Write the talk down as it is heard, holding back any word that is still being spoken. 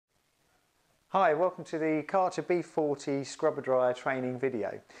Hi, welcome to the Karcher B40 scrubber dryer training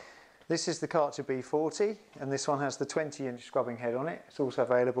video. This is the Karcher B40 and this one has the 20-inch scrubbing head on it. It's also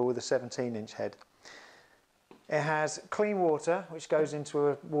available with a 17-inch head. It has clean water which goes into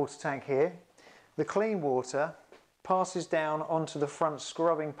a water tank here. The clean water passes down onto the front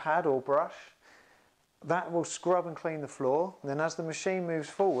scrubbing pad or brush. That will scrub and clean the floor. And then as the machine moves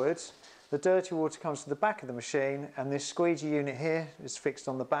forwards, the dirty water comes to the back of the machine and this squeegee unit here is fixed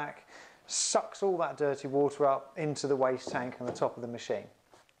on the back, sucks all that dirty water up into the waste tank on the top of the machine.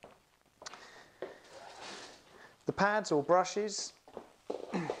 The pads or brushes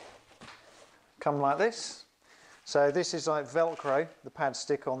come like this. So this is like Velcro, the pads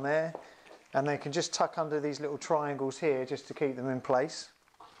stick on there and they can just tuck under these little triangles here just to keep them in place.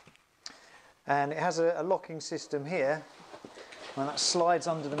 And it has a locking system here and that slides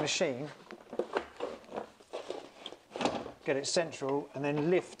under the machine. Get it central and then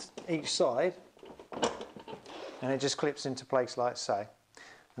lift each side and it just clips into place like so,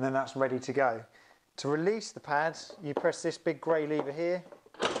 and then that's ready to go. To release the pad you press this big grey lever here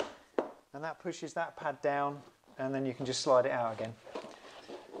and that pushes that pad down and then you can just slide it out again.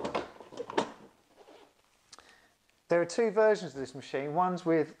 There are two versions of this machine. One's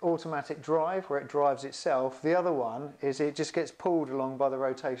with automatic drive where it drives itself. The other one is it just gets pulled along by the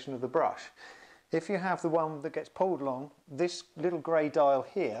rotation of the brush. If you have the one that gets pulled along, this little grey dial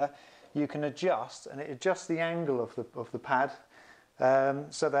here, you can adjust, and it adjusts the angle of the pad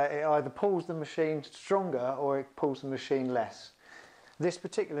so that it either pulls the machine stronger or it pulls the machine less. This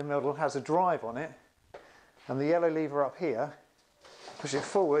particular model has a drive on it, and the yellow lever up here, push it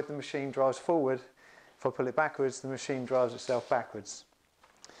forward, the machine drives forward. If I pull it backwards, the machine drives itself backwards.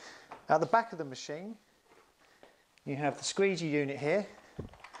 At the back of the machine, you have the squeegee unit here.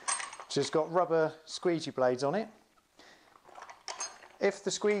 So it's got rubber squeegee blades on it. If the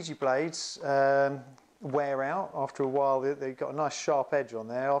squeegee blades wear out after a while, they've got a nice sharp edge on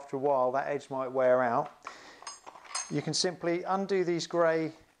there. After a while that edge might wear out. You can simply undo these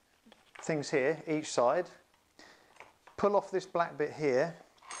grey things here, each side, pull off this black bit here,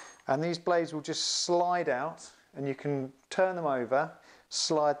 and these blades will just slide out and you can turn them over,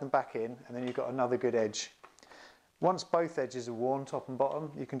 slide them back in, and then you've got another good edge. Once both edges are worn, top and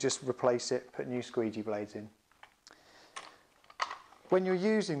bottom, you can just replace it, put new squeegee blades in. When you're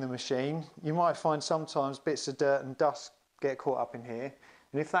using the machine, you might find sometimes bits of dirt and dust get caught up in here.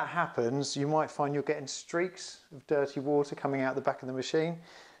 And if that happens, you might find you're getting streaks of dirty water coming out the back of the machine.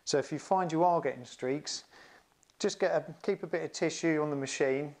 So if you find you are getting streaks, just keep a bit of tissue on the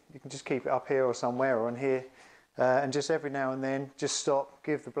machine. You can just keep it up here or somewhere or on here. And just every now and then, just stop,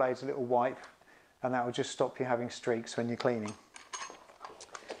 give the blades a little wipe, and that will just stop you having streaks when you're cleaning.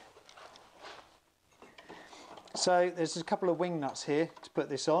 So there's a couple of wing nuts here to put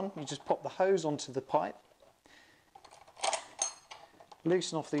this on. You just pop the hose onto the pipe,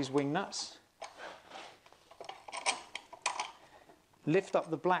 loosen off these wing nuts, lift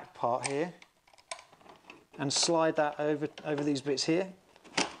up the black part here and slide that over these bits here.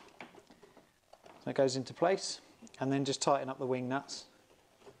 So it goes into place, and then just tighten up the wing nuts.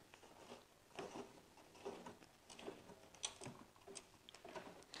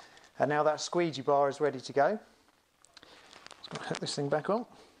 And now that squeegee bar is ready to go. Just going to hook this thing back on.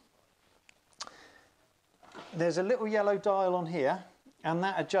 There's a little yellow dial on here and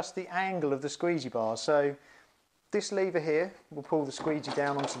that adjusts the angle of the squeegee bar. So this lever here will pull the squeegee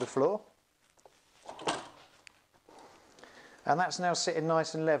down onto the floor. And that's now sitting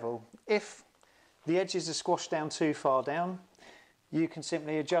nice and level. If the edges are squashed down too far down, you can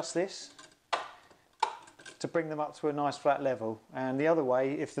simply adjust this to bring them up to a nice flat level. And the other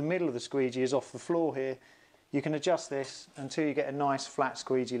way, if the middle of the squeegee is off the floor here, you can adjust this until you get a nice flat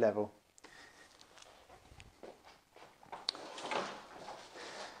squeegee level.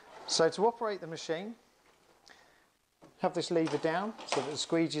 So to operate the machine, have this lever down so that the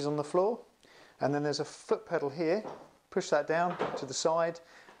squeegee is on the floor, and then there's a foot pedal here. Push that down to the side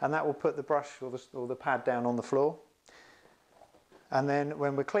and that will put the brush or the pad down on the floor. And then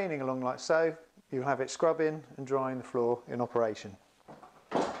when we're cleaning along like so, you'll have it scrubbing and drying the floor in operation.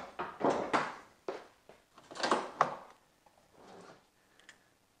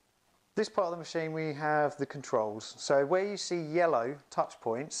 This part of the machine we have the controls. So where you see yellow touch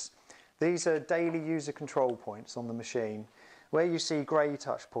points, these are daily user control points on the machine. Where you see grey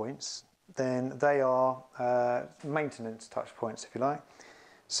touch points, then they are maintenance touch points, if you like.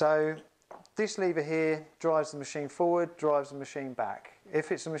 So this lever here drives the machine forward, drives the machine back.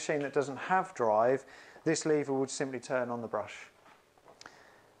 If it's a machine that doesn't have drive, this lever would simply turn on the brush.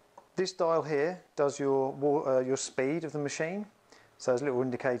 This dial here does your speed of the machine. So there's a little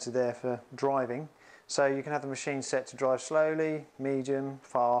indicator there for driving. So you can have the machine set to drive slowly, medium,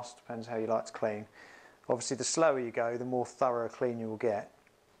 fast, depends how you like to clean. Obviously the slower you go, the more thorough clean you will get.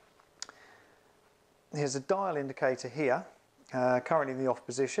 Here's a dial indicator here, currently in the off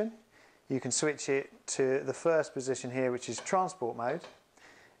position. You can switch it to the first position here, which is transport mode.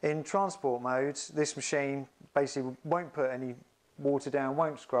 In transport mode, this machine basically won't put any water down,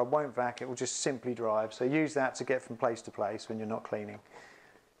 won't scrub, won't vac, it will just simply drive. So use that to get from place to place when you're not cleaning.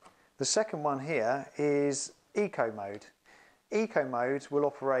 The second one here is eco mode. Eco mode will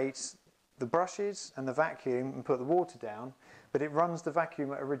operate the brushes and the vacuum and put the water down, but it runs the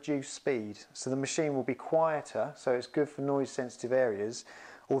vacuum at a reduced speed. So the machine will be quieter, so it's good for noise sensitive areas,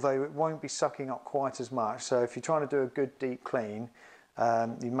 although it won't be sucking up quite as much. So if you're trying to do a good deep clean,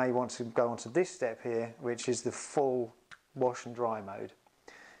 you may want to go onto this step here, which is the full wash and dry mode.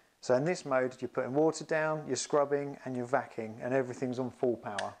 So in this mode, you're putting water down, you're scrubbing and you're vacuuming, and everything's on full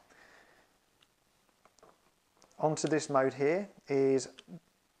power. Onto this mode here is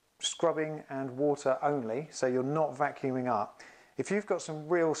scrubbing and water only, so you're not vacuuming up. If you've got some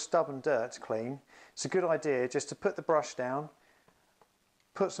real stubborn dirt to clean, it's a good idea just to put the brush down,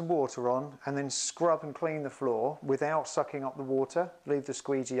 put some water on, and then scrub and clean the floor without sucking up the water. Leave the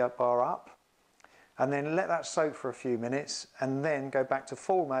squeegee bar up, and then let that soak for a few minutes, and then go back to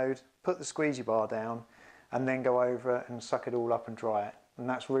full mode, put the squeegee bar down, and then go over and suck it all up and dry it. And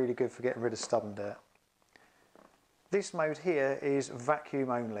that's really good for getting rid of stubborn dirt. This mode here is vacuum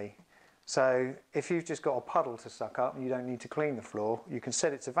only. So if you've just got a puddle to suck up and you don't need to clean the floor, you can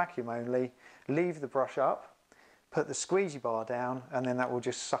set it to vacuum only, leave the brush up, put the squeegee bar down, and then that will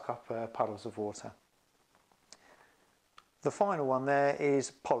just suck up puddles of water. The final one there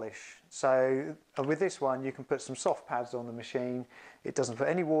is polish. So with this one you can put some soft pads on the machine. It doesn't put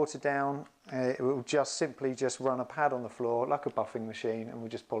any water down, it will just simply run a pad on the floor like a buffing machine and will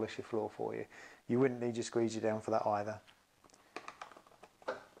just polish your floor for you. You wouldn't need your squeegee down for that either.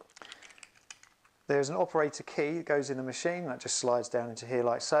 There's an operator key that goes in the machine that just slides down into here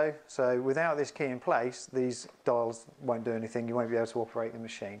like so. So without this key in place, these dials won't do anything, you won't be able to operate the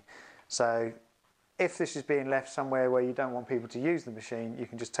machine. So if this is being left somewhere where you don't want people to use the machine, you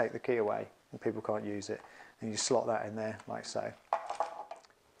can just take the key away and people can't use it. And you slot that in there like so.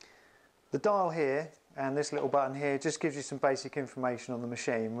 The dial here and this little button here just gives you some basic information on the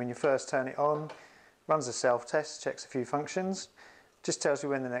machine. When you first turn it on, runs a self-test, checks a few functions, just tells you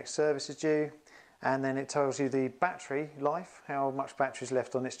when the next service is due, and then it tells you the battery life, how much battery is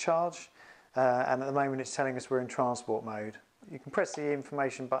left on its charge, and at the moment it's telling us we're in transport mode. You can press the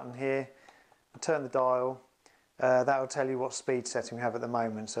information button here, turn the dial, that will tell you what speed setting we have at the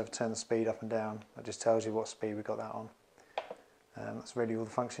moment. So if I turn the speed up and down, it just tells you what speed we got that on. That's really all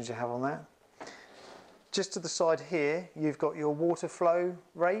the functions you have on that. Just to the side here, you've got your water flow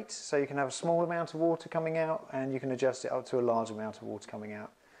rate, so you can have a small amount of water coming out and you can adjust it up to a large amount of water coming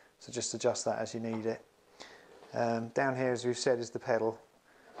out. So just adjust that as you need it. Down here, as we've said, is the pedal.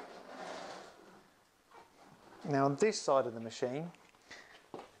 Now on this side of the machine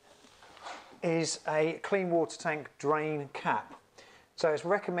is a clean water tank drain cap. So it's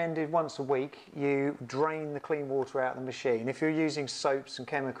recommended once a week you drain the clean water out of the machine. If you're using soaps and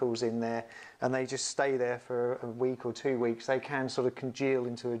chemicals in there and they just stay there for a week or 2 weeks, they can sort of congeal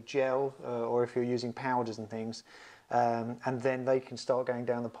into a gel, or if you're using powders and things, and then they can start going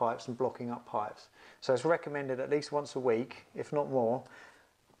down the pipes and blocking up pipes. So it's recommended at least once a week, if not more.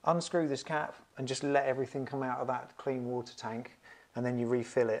 Unscrew this cap and just let everything come out of that clean water tank, and then you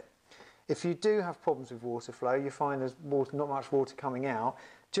refill it. If you do have problems with water flow, you find there's not much water coming out,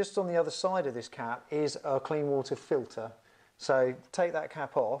 just on the other side of this cap is a clean water filter. So take that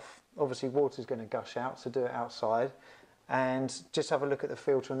cap off, obviously water is going to gush out, so do it outside, and just have a look at the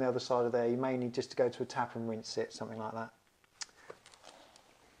filter on the other side of there. You may need just to go to a tap and rinse it, something like that.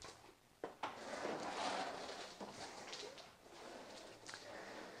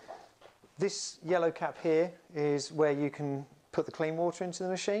 This yellow cap here is where you can put the clean water into the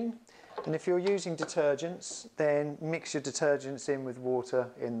machine. And if you're using detergents, then mix your detergents in with water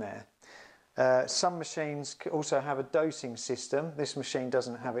in there. Some machines also have a dosing system. This machine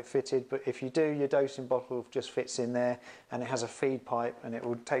doesn't have it fitted, but if you do, your dosing bottle just fits in there and it has a feed pipe and it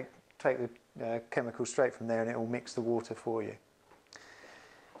will take the chemical straight from there and it will mix the water for you.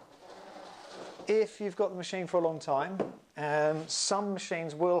 If you've got the machine for a long time, some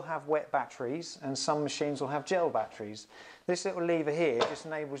machines will have wet batteries and some machines will have gel batteries. This little lever here just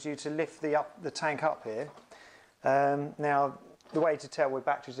enables you to lift the tank up here. Now, the way to tell with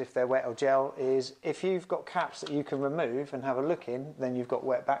batteries if they're wet or gel is if you've got caps that you can remove and have a look in, then you've got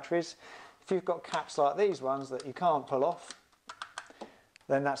wet batteries. If you've got caps like these ones that you can't pull off,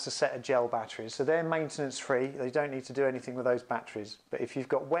 then that's a set of gel batteries. So they're maintenance free, they don't need to do anything with those batteries. But if you've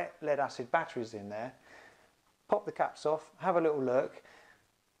got wet lead acid batteries in there, pop the caps off, have a little look.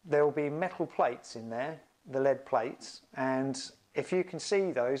 There will be metal plates in there, the lead plates, and if you can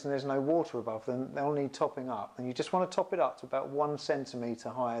see those and there's no water above them, they'll need topping up. And you just want to top it up to about 1 centimetre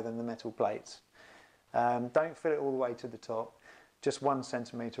higher than the metal plates. Don't fill it all the way to the top, just 1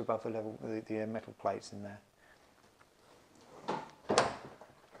 centimetre above the level of the metal plates in there.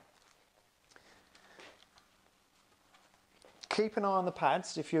 Keep an eye on the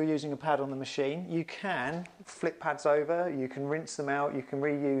pads. If you're using a pad on the machine, you can flip pads over, you can rinse them out, you can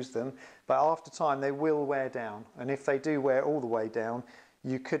reuse them, but after time they will wear down, and if they do wear all the way down,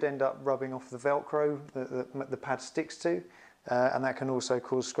 you could end up rubbing off the Velcro that the pad sticks to, and that can also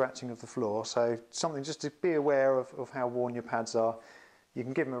cause scratching of the floor. So something just to be aware of how worn your pads are. You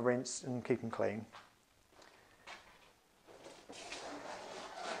can give them a rinse and keep them clean.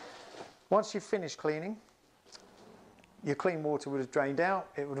 Once you've finished cleaning, your clean water would have drained out,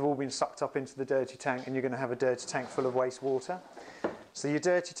 it would have all been sucked up into the dirty tank, and you're going to have a dirty tank full of waste water. So your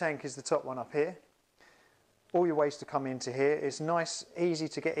dirty tank is the top one up here. All your waste to come into here. It's nice, easy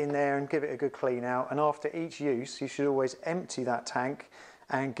to get in there and give it a good clean out, and after each use you should always empty that tank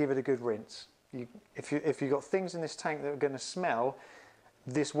and give it a good rinse. If you've got things in this tank that are going to smell,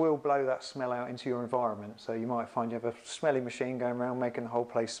 this will blow that smell out into your environment. So you might find you have a smelly machine going around making the whole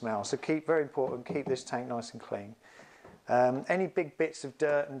place smell. So very important, keep this tank nice and clean. Any big bits of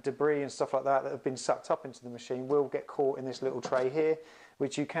dirt and debris and stuff like that have been sucked up into the machine will get caught in this little tray here,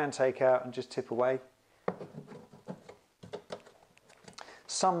 which you can take out and just tip away.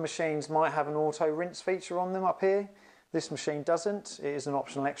 Some machines might have an auto rinse feature on them up here. This machine doesn't. It is an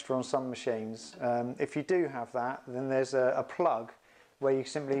optional extra on some machines. If you do have that, then there's a plug where you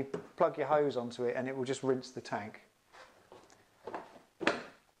simply plug your hose onto it and it will just rinse the tank.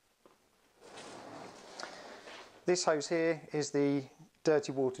 This hose here is the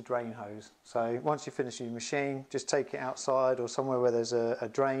dirty water drain hose. So once you finish your machine, just take it outside or somewhere where there's a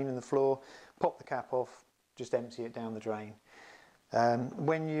drain in the floor, pop the cap off, just empty it down the drain.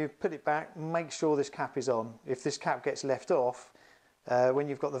 When you put it back, make sure this cap is on. If this cap gets left off, when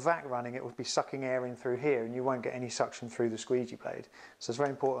you've got the vac running, it will be sucking air in through here and you won't get any suction through the squeegee blade. So it's very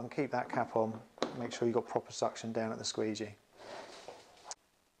important, keep that cap on, make sure you've got proper suction down at the squeegee.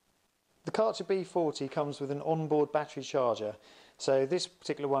 The Karcher B40 comes with an onboard battery charger. So this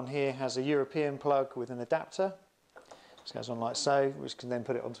particular one here has a European plug with an adapter. This goes on like so, which can then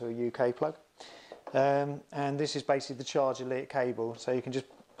put it onto a UK plug. And this is basically the charger lead cable. So you can just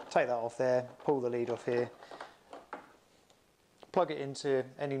take that off there, pull the lead off here, plug it into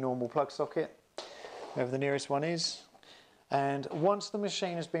any normal plug socket, wherever the nearest one is. And once the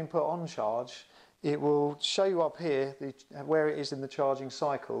machine has been put on charge, it will show you up here where it is in the charging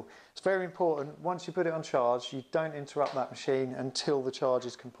cycle. It's very important, once you put it on charge, you don't interrupt that machine until the charge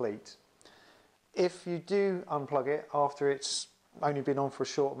is complete. If you do unplug it after it's only been on for a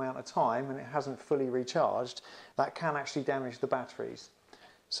short amount of time and it hasn't fully recharged, that can actually damage the batteries.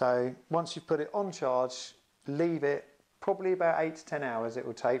 So once you've put it on charge, leave it probably about 8 to 10 hours it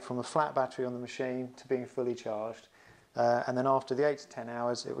will take from a flat battery on the machine to being fully charged. And then after the 8 to 10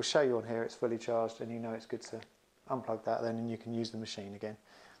 hours, it will show you on here it's fully charged and you know it's good to unplug that then and you can use the machine again.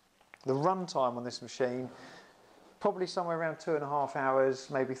 The run time on this machine, probably somewhere around 2.5 hours,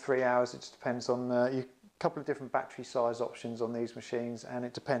 maybe 3 hours. It just depends on a couple of different battery size options on these machines, and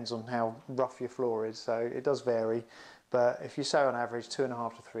it depends on how rough your floor is, so it does vary. But if you say on average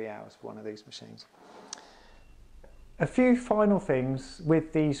 2.5 to 3 hours for one of these machines. A few final things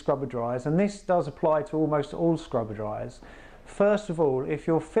with the scrubber dryers, and this does apply to almost all scrubber dryers. First of all, if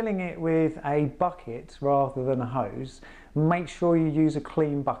you're filling it with a bucket rather than a hose, make sure you use a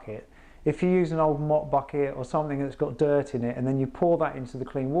clean bucket. If you use an old mop bucket or something that's got dirt in it and then you pour that into the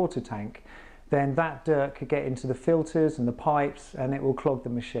clean water tank, then that dirt could get into the filters and the pipes and it will clog the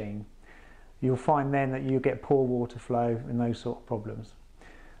machine. You'll find then that you get poor water flow and those sort of problems.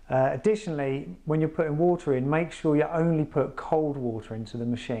 Additionally, when you're putting water in, make sure you only put cold water into the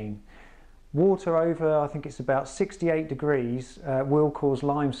machine. Water over, I think it's about 68 degrees, will cause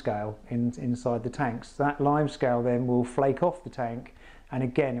limescale inside the tanks. That limescale then will flake off the tank, and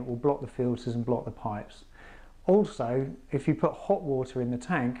again it will block the filters and block the pipes. Also, if you put hot water in the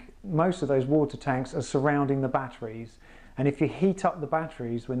tank, most of those water tanks are surrounding the batteries, and if you heat up the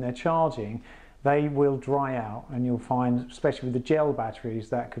batteries when they're charging, they will dry out, and you'll find, especially with the gel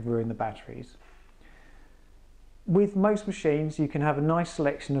batteries, that could ruin the batteries. With most machines you can have a nice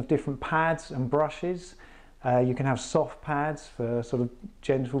selection of different pads and brushes. You can have soft pads for sort of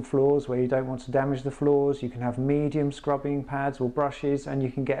gentle floors where you don't want to damage the floors. You can have medium scrubbing pads or brushes, and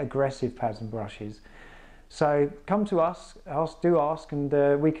you can get aggressive pads and brushes. So come to us, do ask,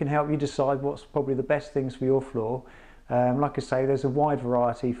 and we can help you decide what's probably the best things for your floor. Like I say, there's a wide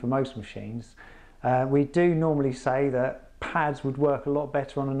variety for most machines. We do normally say that pads would work a lot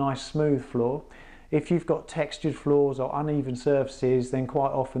better on a nice smooth floor. If you've got textured floors or uneven surfaces, then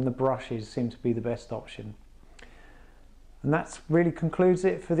quite often the brushes seem to be the best option. And that really concludes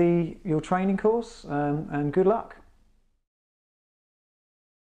it for your training course, and good luck.